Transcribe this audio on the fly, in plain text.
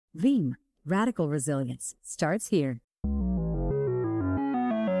Veeam, radical resilience, starts here.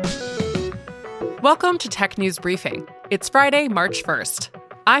 Welcome to Tech News Briefing. It's Friday, March 1st.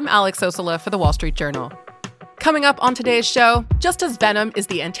 I'm Alex Osola for The Wall Street Journal. Coming up on today's show, just as Venom is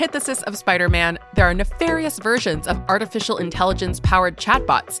the antithesis of Spider-Man, there are nefarious versions of artificial intelligence-powered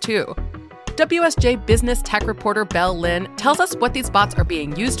chatbots, too. WSJ business tech reporter Belle Lin tells us what these bots are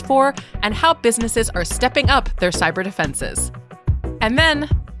being used for and how businesses are stepping up their cyber defenses. And then,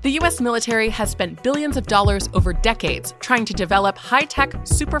 the U.S. military has spent billions of dollars over decades trying to develop high-tech,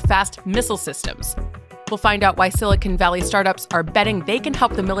 super-fast missile systems. We'll find out why Silicon Valley startups are betting they can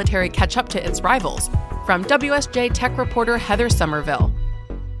help the military catch up to its rivals. From WSJ tech reporter Heather Somerville.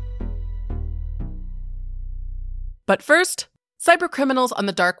 But first, cybercriminals on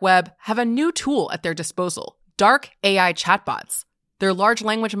the dark web have a new tool at their disposal: dark AI chatbots. They're large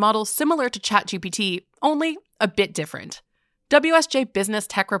language models similar to ChatGPT, only a bit different. WSJ business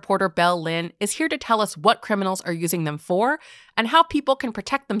tech reporter Belle Lin is here to tell us what criminals are using them for and how people can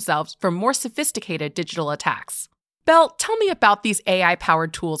protect themselves from more sophisticated digital attacks. Belle, tell me about these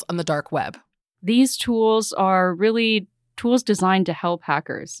AI-powered tools on the dark web. These tools are really tools designed to help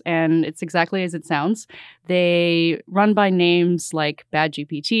hackers, and it's exactly as it sounds. They run by names like Bad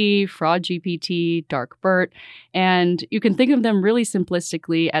GPT, Fraud GPT, Dark BERT, and you can think of them really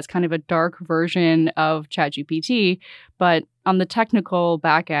simplistically as kind of a dark version of ChatGPT, but on the technical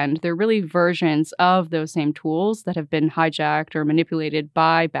back end, they're really versions of those same tools that have been hijacked or manipulated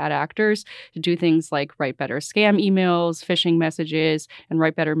by bad actors to do things like write better scam emails, phishing messages, and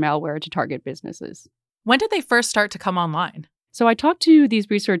write better malware to target businesses. When did they first start to come online? So I talked to these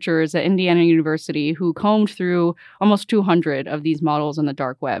researchers at Indiana University who combed through almost 200 of these models on the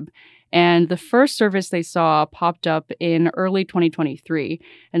dark web. And the first service they saw popped up in early 2023.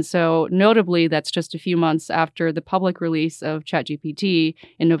 And so notably, that's just a few months after the public release of ChatGPT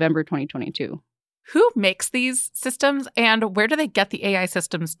in November 2022. Who makes these systems and where do they get the AI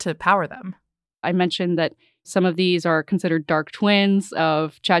systems to power them? I mentioned that some of these are considered dark twins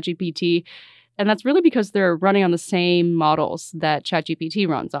of ChatGPT. And that's really because they're running on the same models that ChatGPT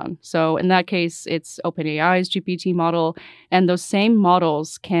runs on. So in that case, it's OpenAI's GPT model. And those same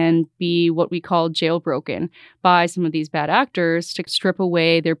models can be what we call jailbroken by some of these bad actors to strip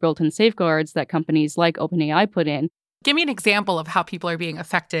away their built-in safeguards that companies like OpenAI put in. Give me an example of how people are being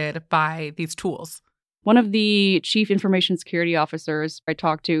affected by these tools. One of the chief information security officers I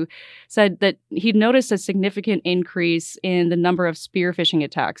talked to said that he'd noticed a significant increase in the number of spear phishing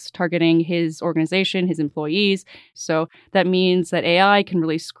attacks targeting his organization, his employees. So that means that AI can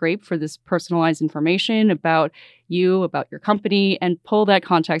really scrape for this personalized information about you, about your company, and pull that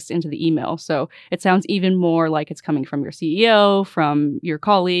context into the email. So it sounds even more like it's coming from your CEO, from your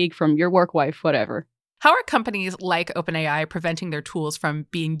colleague, from your work wife, whatever. How are companies like OpenAI preventing their tools from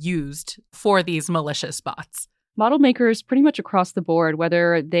being used for these malicious bots? Model makers pretty much across the board,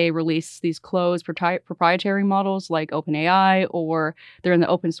 whether they release these closed proprietary models like OpenAI or they're in the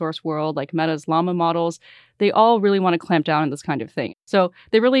open source world like Meta's Llama models, they all really want to clamp down on this kind of thing. So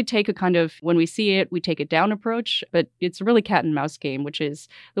they really take a kind of, when we see it, we take it down approach, but it's a really cat and mouse game, which is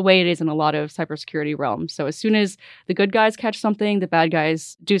the way it is in a lot of cybersecurity realms. So as soon as the good guys catch something, the bad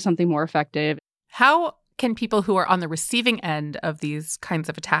guys do something more effective. How can people who are on the receiving end of these kinds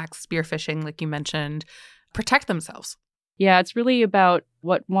of attacks, spear phishing, like you mentioned, protect themselves? Yeah, it's really about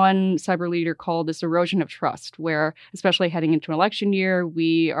what one cyber leader called this erosion of trust, where, especially heading into an election year,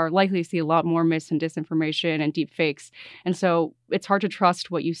 we are likely to see a lot more mis and disinformation and deep fakes. And so it's hard to trust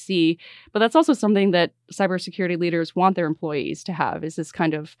what you see. But that's also something that cybersecurity leaders want their employees to have, is this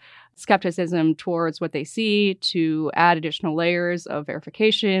kind of skepticism towards what they see, to add additional layers of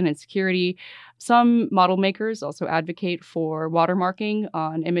verification and security. Some model makers also advocate for watermarking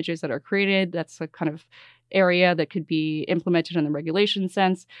on images that are created. That's a kind of area that could be implemented in the regulation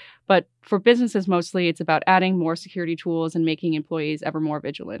sense. But for businesses mostly, it's about adding more security tools and making employees ever more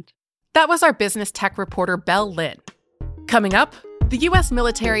vigilant. That was our business tech reporter, Belle Lin. Coming up, the U.S.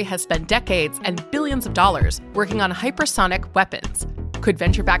 military has spent decades and billions of dollars working on hypersonic weapons. Could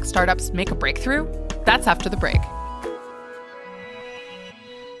venture-backed startups make a breakthrough? That's after the break.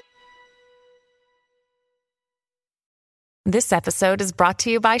 This episode is brought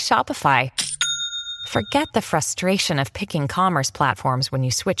to you by Shopify. Forget the frustration of picking commerce platforms when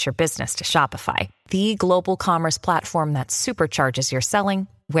you switch your business to Shopify, the global commerce platform that supercharges your selling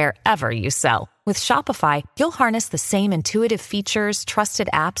wherever you sell. With Shopify, you'll harness the same intuitive features, trusted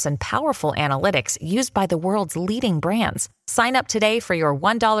apps, and powerful analytics used by the world's leading brands. Sign up today for your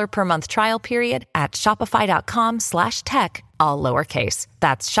 $1 per month trial period at shopify.com/tech, all lowercase.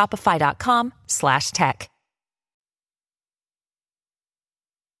 That's shopify.com/tech.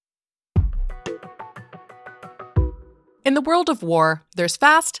 In the world of war, there's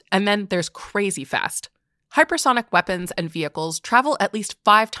fast, and then there's crazy fast. Hypersonic weapons and vehicles travel at least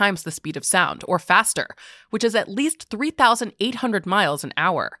 5 times the speed of sound, or faster, which is at least 3,800 miles an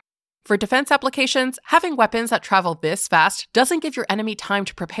hour. For defense applications, having weapons that travel this fast doesn't give your enemy time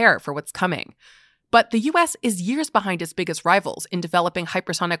to prepare for what's coming. But the US is years behind its biggest rivals in developing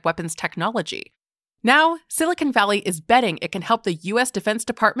hypersonic weapons technology. Now, Silicon Valley is betting it can help the US Defense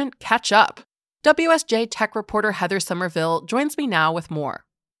Department catch up. WSJ tech reporter Heather Somerville joins me now with more.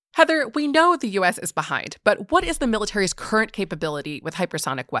 Heather, we know the US is behind, but what is the military's current capability with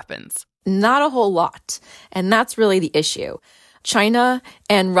hypersonic weapons? Not a whole lot, and that's really the issue. China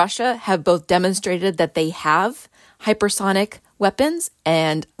and Russia have both demonstrated that they have hypersonic weapons,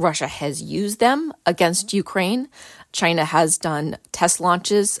 and Russia has used them against Ukraine. China has done test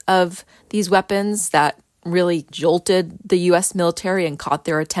launches of these weapons that really jolted the U.S. military and caught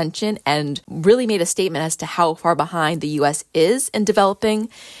their attention and really made a statement as to how far behind the U.S. is in developing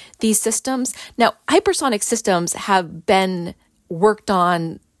these systems. Now, hypersonic systems have been worked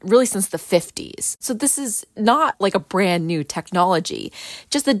on really since the 50s. So this is not like a brand new technology.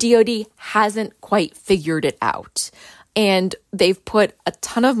 Just the DoD hasn't quite figured it out. And they've put a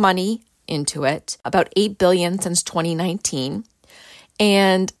ton of money into it, about $8 billion since 2019.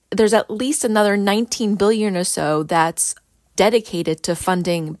 And there's at least another $19 billion or so that's dedicated to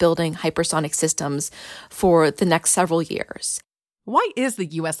funding building hypersonic systems for the next several years. Why is the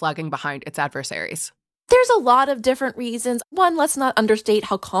U.S. lagging behind its adversaries? There's a lot of different reasons. One, let's not understate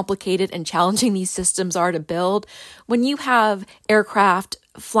how complicated and challenging these systems are to build. When you have aircraft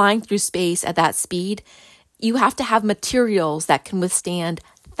flying through space at that speed, you have to have materials that can withstand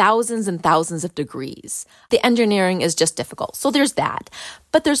thousands and thousands of degrees. The engineering is just difficult. So there's that.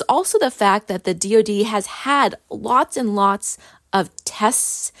 But there's also the fact that the DoD has had lots and lots of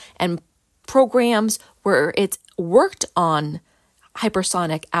tests and programs where it's worked on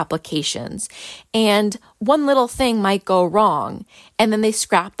hypersonic applications. And one little thing might go wrong, and then they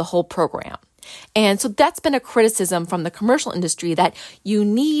scrap the whole program. And so that's been a criticism from the commercial industry, that you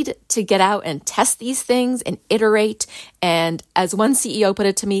need to get out and test these things and iterate. And as one CEO put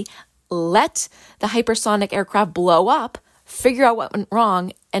it to me, let the hypersonic aircraft blow up, figure out what went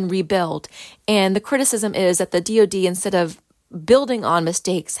wrong, and rebuild. And the criticism is that the DoD, instead of building on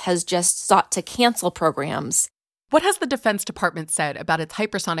mistakes, has just sought to cancel programs. What has the Defense Department said about its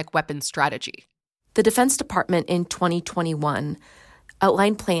hypersonic weapons strategy? The Defense Department in 2021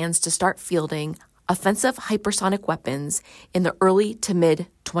 outlined plans to start fielding offensive hypersonic weapons in the early to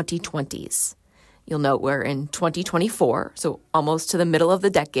mid-2020s. You'll note we're in 2024, so almost to the middle of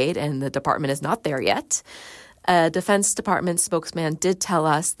the decade, and the department is not there yet. A Defense Department spokesman did tell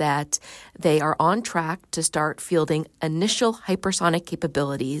us that they are on track to start fielding initial hypersonic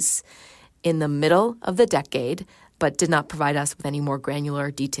capabilities in the middle of the decade, but did not provide us with any more granular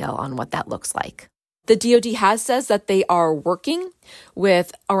detail on what that looks like. The DoD says that they are working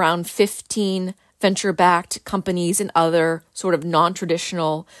with around 15 venture-backed companies and other sort of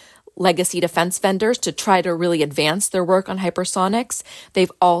non-traditional legacy defense vendors to try to really advance their work on hypersonics.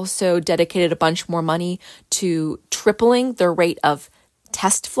 They've also dedicated a bunch more money to tripling their rate of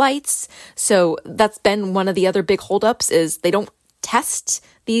test flights. So that's been one of the other big holdups, is they don't test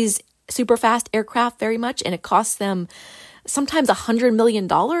these super fast aircraft very much, and it costs them sometimes $100 million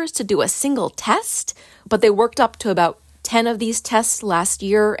to do a single test. But they worked up to about 10 of these tests last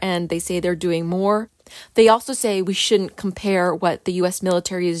year, and they say they're doing more. They also say we shouldn't compare what the U.S.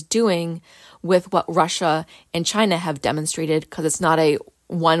 military is doing with what Russia and China have demonstrated, because it's not a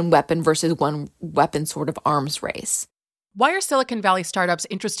one weapon versus one weapon sort of arms race. Why are Silicon Valley startups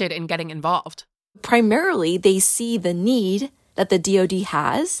interested in getting involved? Primarily, they see the need that the DoD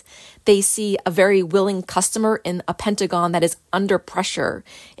has. They see a very willing customer in a Pentagon that is under pressure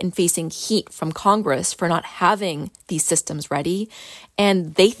and facing heat from Congress for not having these systems ready.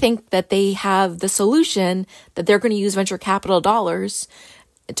 And they think that they have the solution, that they're going to use venture capital dollars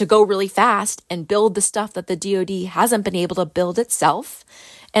to go really fast and build the stuff that the DoD hasn't been able to build itself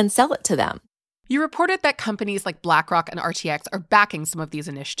and sell it to them. You reported that companies like BlackRock and RTX are backing some of these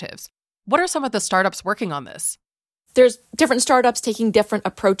initiatives. What are some of the startups working on this? There's different startups taking different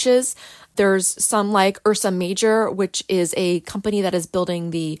approaches. There's some like Ursa Major, which is a company that is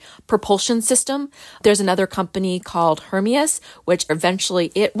building the propulsion system. There's another company called Hermeus, which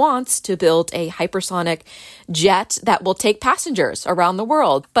eventually it wants to build a hypersonic jet that will take passengers around the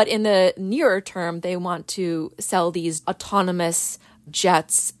world. But in the nearer term, they want to sell these autonomous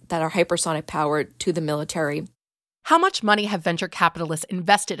jets that are hypersonic powered to the military. How much money have venture capitalists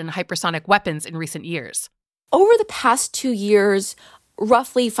invested in hypersonic weapons in recent years? Over the past 2 years,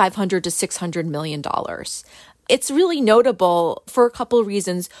 roughly $500 to $600 million. It's really notable for a couple of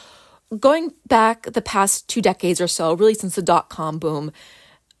reasons. Going back the past 2 decades or so, really since the dot-com boom,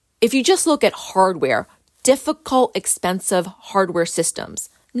 if you just look at hardware, difficult, expensive hardware systems,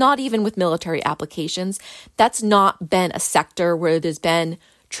 not even with military applications, that's not been a sector where there's been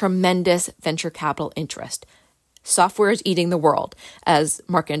tremendous venture capital interest. Software is eating the world, as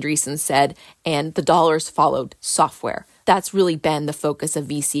Mark Andreessen said, and the dollars followed software. That's really been the focus of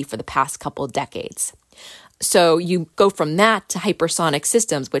VC for the past couple of decades. So you go from that to hypersonic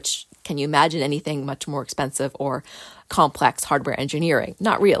systems, which can you imagine anything much more expensive or complex hardware engineering?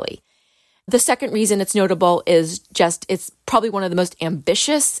 Not really. The second reason it's notable is just it's probably one of the most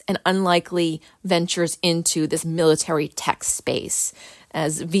ambitious and unlikely ventures into this military tech space.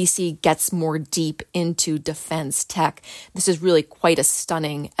 As VC gets more deep into defense tech, this is really quite a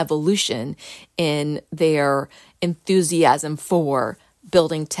stunning evolution in their enthusiasm for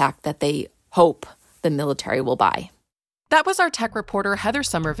building tech that they hope the military will buy. That was our tech reporter, Heather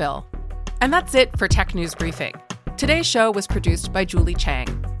Somerville. And that's it for Tech News Briefing. Today's show was produced by Julie Chang.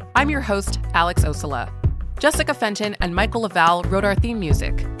 I'm your host, Alex Osola. Jessica Fenton and Michael Laval wrote our theme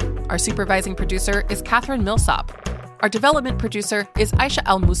music. Our supervising producer is Catherine Millsop. Our development producer is Aisha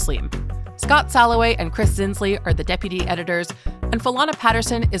Al-Muslim. Scott Salloway and Chris Zinsley are the deputy editors, and Philana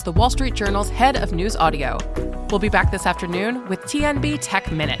Patterson is the Wall Street Journal's head of news audio. We'll be back this afternoon with TNB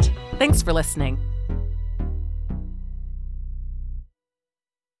Tech Minute. Thanks for listening.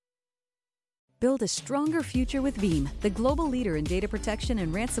 Build a stronger future with Veeam, the global leader in data protection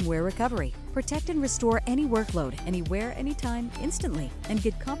and ransomware recovery. Protect and restore any workload, anywhere, anytime, instantly, and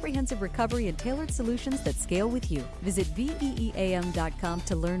get comprehensive recovery and tailored solutions that scale with you. Visit veeam.com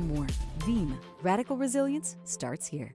to learn more. Veeam, radical resilience starts here.